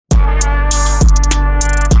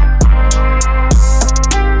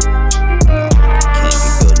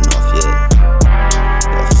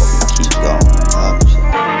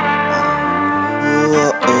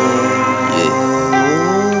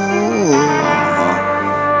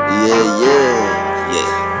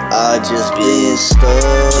just been stuck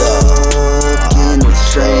in the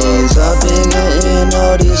trains. I've been getting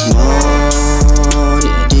all this money,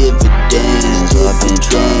 dividends, I've been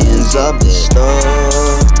stuck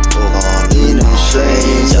in the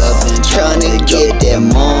trains. I've been trying to get that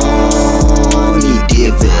money,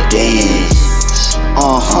 dividends.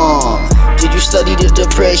 Did you study the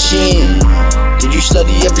depression? Did you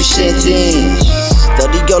study every sentence?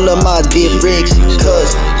 Study all of my lyrics,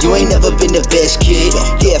 cause you ain't never been the best kid.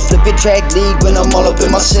 Yeah, flipping track lead when I'm all up in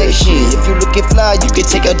my section. If you looking fly, you can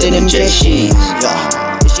take out that injection.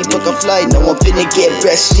 If she book a flight, no one finna get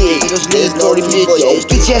rested. Those niggas 40 minutes,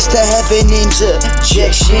 bitch has to have an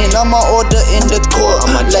interjection. I'ma order in the court,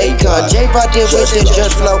 like J right there with the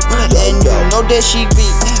judge flow. And you know that she be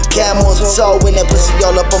camel toe when that pussy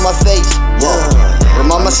all up on my face.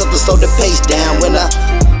 Remind myself to slow the pace down when I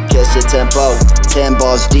catch the tempo. 10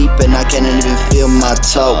 bars deep and I can't even feel my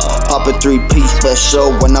toe. Pop a 3-piece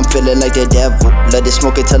special when I'm feeling like the devil. Let it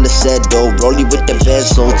smoke it till it's settled. Rollie with the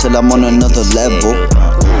bezel till I'm on another level.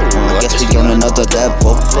 I guess we on another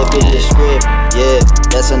level. Flipping the script, yeah,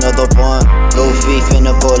 that's another one. Goofy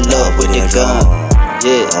finna pull up with the gun.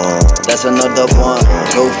 Yeah, that's another one.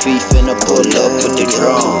 Goofy finna pull up with the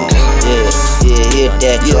drum. Yeah, hit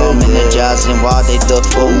that drum, energizing while they look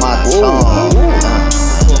for my tongue.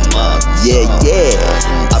 Yeah,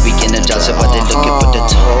 I be energizing while they looking for the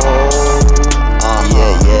toe.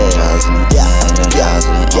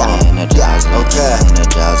 Okay.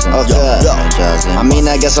 I mean,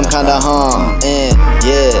 I guess I'm kinda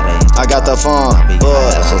I got the fun,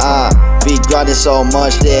 but I be grinding so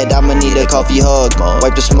much that I'ma need a coffee hug.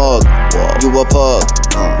 Wipe the smoke, you a pug,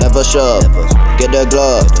 never shove, get a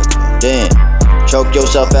glove, then choke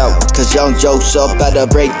yourself out, cause young Joseph better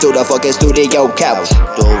break through the fucking studio couch.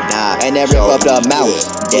 And then rip up the mouse.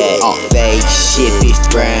 Fake shit is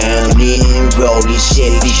frowning, rolling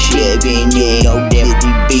shit is shipping, you know that we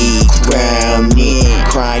be crowning,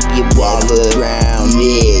 crying all around,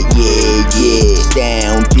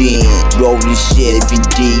 astounding, rolling shit every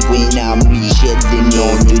day when I'm chillin'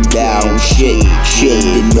 on the lounge,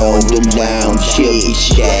 chillin' on the lounge, shit is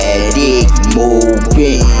static,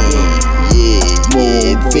 moving.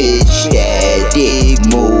 Moving, static,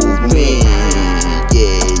 moving,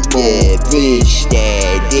 bitch, static.